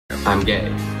I'm gay.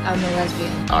 I'm a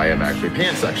lesbian. I am actually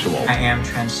pansexual. I am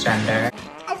transgender.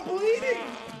 I'm bleeding!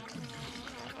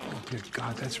 Oh, dear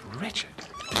God, that's Richard.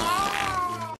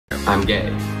 I'm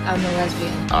gay. I'm a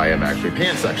lesbian. I am actually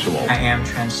pansexual. I am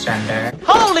transgender.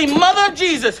 Holy mother of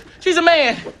Jesus! She's a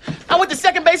man. I went to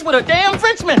second base with a damn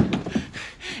Frenchman.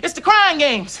 It's the crying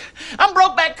games. I'm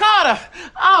Brokeback Carter.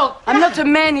 Oh, I'm not a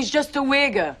man, he's just a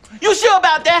wig. you sure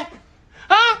about that?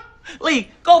 Huh? Lee,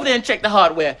 go over there and check the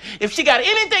hardware. If she got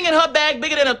anything in her bag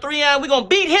bigger than a 3-iron, we're gonna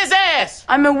beat his ass.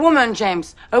 I'm a woman,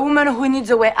 James. A woman who needs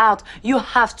a way out. You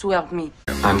have to help me.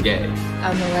 I'm gay.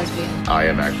 I'm a lesbian. I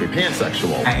am actually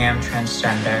pansexual. I am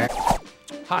transgender.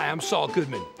 Hi, I'm Saul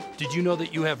Goodman. Did you know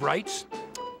that you have rights?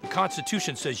 The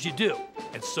Constitution says you do,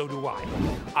 and so do I.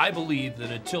 I believe that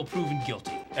until proven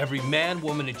guilty, every man,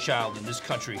 woman, and child in this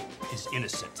country is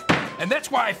innocent. And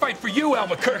that's why I fight for you,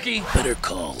 Albuquerque. Better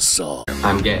call Saul.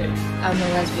 I'm gay. I'm a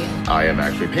lesbian. I am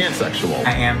actually pansexual.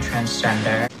 I am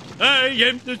transgender. I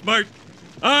am too smart.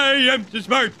 I am too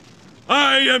smart.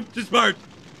 I am too smart.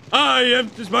 I am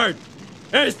too smart.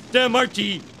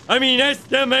 S-M-R-T. I mean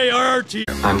S-M-A-R-R-T.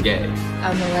 I'm gay.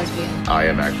 I'm a lesbian. I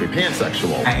am actually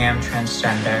pansexual. I am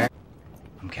transgender.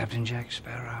 I'm Captain Jack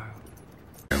Sparrow.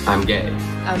 I'm gay.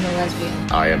 I'm a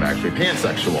lesbian. I am actually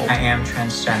pansexual. I am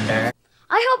transgender.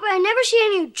 I hope I never see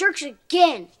any jerks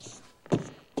again.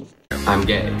 I'm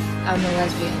gay. I'm a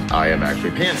lesbian. I am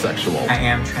actually pansexual. I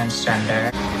am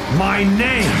transgender. My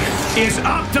name is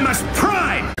Optimus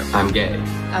Prime. I'm gay.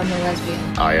 I'm a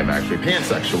lesbian. I am actually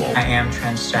pansexual. I am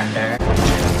transgender.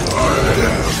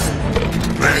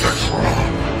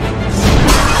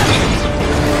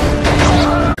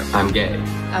 I'm gay.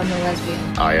 I'm a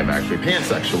lesbian. I am actually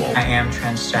pansexual. I am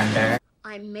transgender.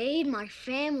 I made my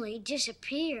family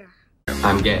disappear.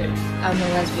 I'm gay. I'm a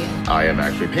lesbian. I am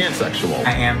actually pansexual.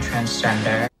 I am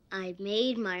transgender. I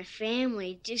made my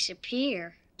family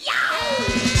disappear.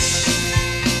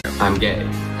 I'm gay.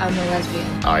 I'm a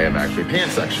lesbian. I am actually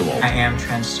pansexual. I am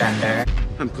transgender.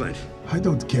 I'm Clint. I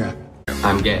don't care.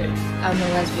 I'm gay. I'm a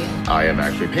lesbian. I am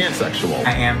actually pansexual.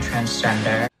 I am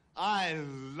transgender. I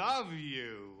love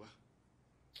you.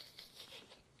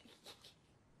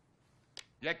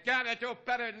 You gotta do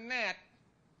better than that.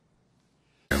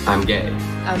 I'm gay.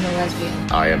 I'm a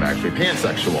lesbian. I am actually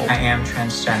pansexual. I am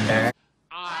transgender.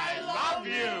 I love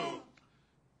you.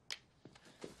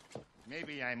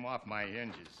 Maybe I'm off my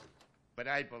hinges, but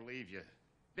I believe you.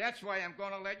 That's why I'm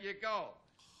gonna let you go.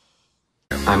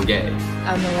 I'm gay.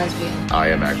 I'm a lesbian. I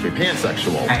am actually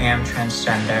pansexual. I am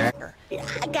transgender.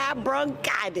 I got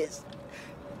bronchitis.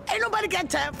 Ain't nobody got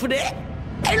time for that.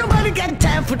 Ain't nobody got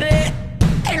time for that.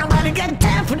 Ain't nobody got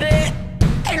time for that.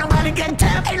 Ain't nobody got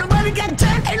time. Ain't nobody got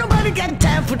time. Ain't nobody got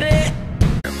time for that.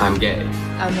 I'm gay.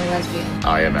 I'm a lesbian.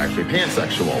 I am actually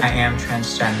pansexual. I am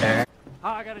transgender.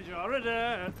 I got a jar of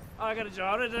dirt. I got a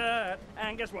jar of dirt.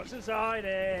 And guess what's inside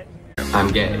it? I'm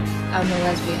gay. I'm a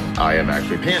lesbian. I am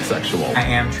actually pansexual. I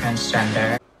am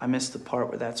transgender. I missed the part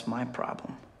where that's my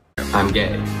problem. I'm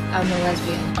gay. I'm a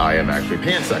lesbian. I am actually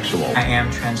pansexual. I am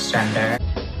transgender.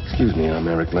 Excuse me, I'm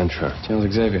Eric Lensher.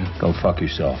 Charles Xavier. Go fuck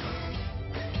yourself.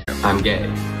 I'm gay.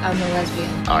 I'm a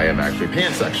lesbian. I am actually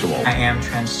pansexual. I am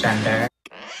transgender.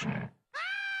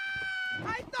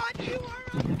 I thought you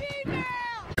were a female.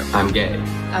 I'm gay.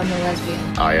 I'm a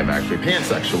lesbian. I am actually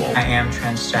pansexual. I am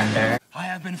transgender. I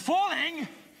have been falling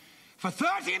for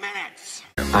 30 minutes.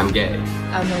 I'm gay.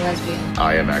 I'm a lesbian.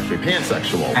 I am actually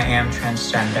pansexual. I am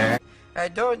transgender. I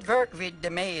don't work with the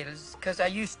males, because I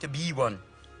used to be one.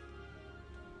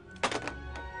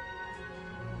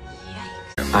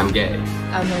 I'm gay.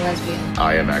 I'm a lesbian.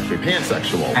 I am actually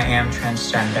pansexual. I am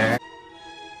transgender.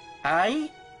 I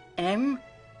am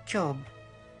Job.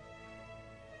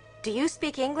 Do you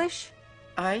speak English?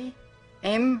 I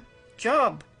am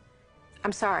Job.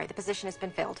 I'm sorry, the position has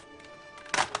been filled.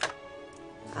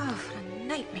 Oh, what a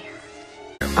nightmare.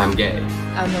 I'm gay.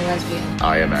 I'm a lesbian.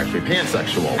 I am actually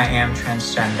pansexual. I am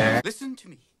transgender. Listen to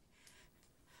me.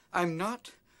 I'm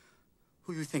not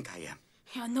who you think I am.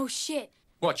 Yeah, no shit.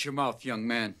 Watch your mouth, young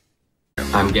man.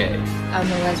 I'm gay. I'm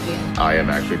a lesbian. I am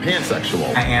actually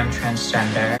pansexual. I am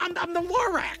transgender. I'm the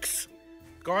Lorax,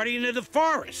 guardian of the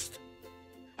forest.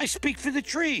 I speak for the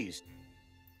trees.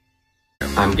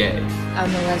 I'm gay. I'm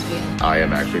a lesbian. I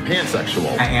am actually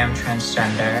pansexual. I am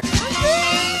transgender.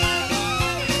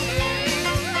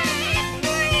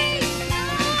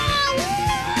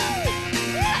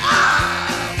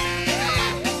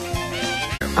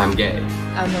 I'm gay.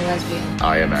 I'm a lesbian.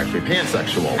 I am actually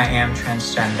pansexual. I am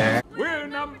transgender. We're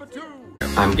number 2.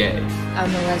 I'm gay. I'm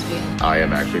a lesbian. I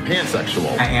am actually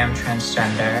pansexual. I am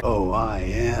transgender. Oh, I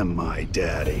am my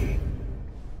daddy.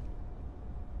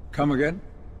 Come again?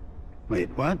 Wait,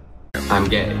 what? I'm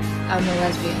gay. I'm a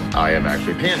lesbian. I am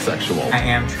actually pansexual. I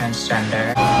am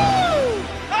transgender.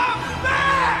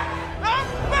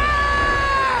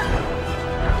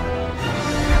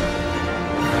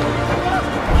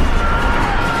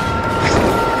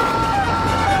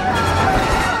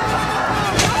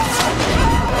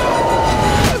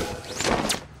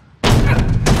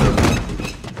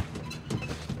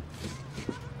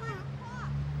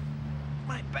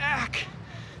 My back.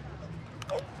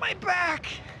 Oh, my back.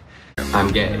 I'm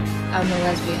gay. I'm a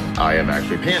lesbian. I am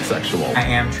actually pansexual. I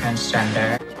am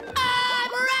transgender.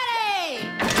 I'm ready!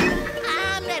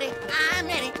 I'm ready. I'm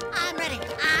ready. I'm ready.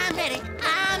 I'm ready.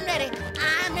 I'm ready.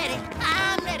 I'm ready.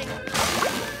 I'm ready.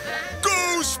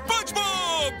 Go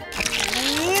SpongeBob!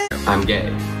 I'm gay.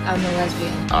 I'm a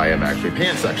lesbian. I am actually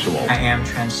pansexual. I am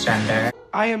transgender.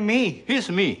 I am me. He's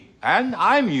me. And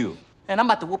I'm you. And I'm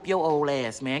about to whoop your old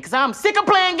ass, man, because I'm sick of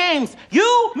playing games.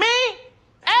 You, me,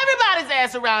 everybody's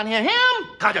ass around here. Him,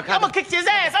 Carter. I'm gonna kick his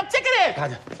ass. I'm sick of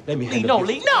this. Let me Lee, no,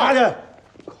 Lee, no. Carter!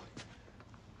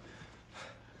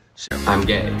 I'm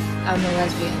gay. I'm a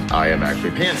lesbian. I am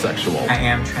actually pansexual. I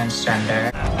am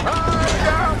transgender.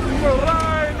 I am